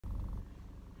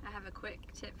I have a quick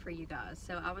tip for you guys.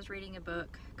 So I was reading a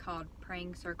book called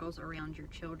Praying Circles Around Your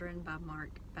Children by Mark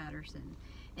Batterson,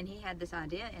 and he had this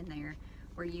idea in there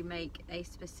where you make a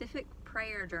specific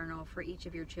prayer journal for each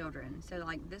of your children. So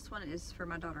like this one is for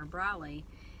my daughter Briley,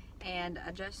 and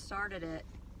I just started it,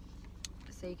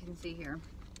 so you can see here.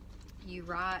 You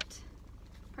write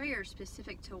prayers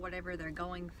specific to whatever they're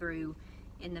going through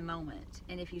in the moment.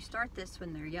 And if you start this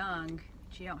when they're young,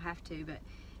 which you don't have to, but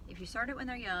if you start it when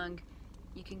they're young,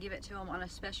 you can give it to them on a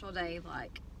special day,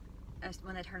 like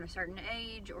when they turn a certain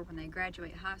age or when they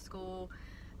graduate high school,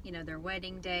 you know, their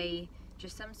wedding day,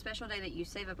 just some special day that you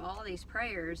save up all these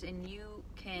prayers, and you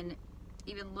can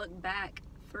even look back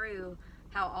through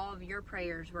how all of your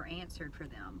prayers were answered for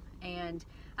them. And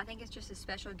I think it's just a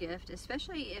special gift,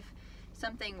 especially if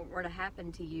something were to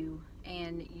happen to you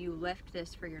and you left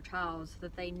this for your child, so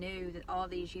that they knew that all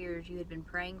these years you had been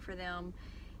praying for them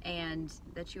and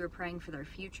that you were praying for their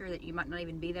future that you might not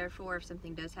even be there for if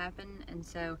something does happen. And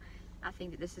so I think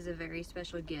that this is a very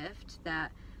special gift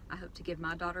that I hope to give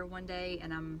my daughter one day,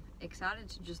 and I'm excited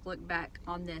to just look back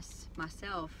on this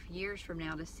myself years from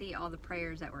now to see all the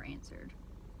prayers that were answered.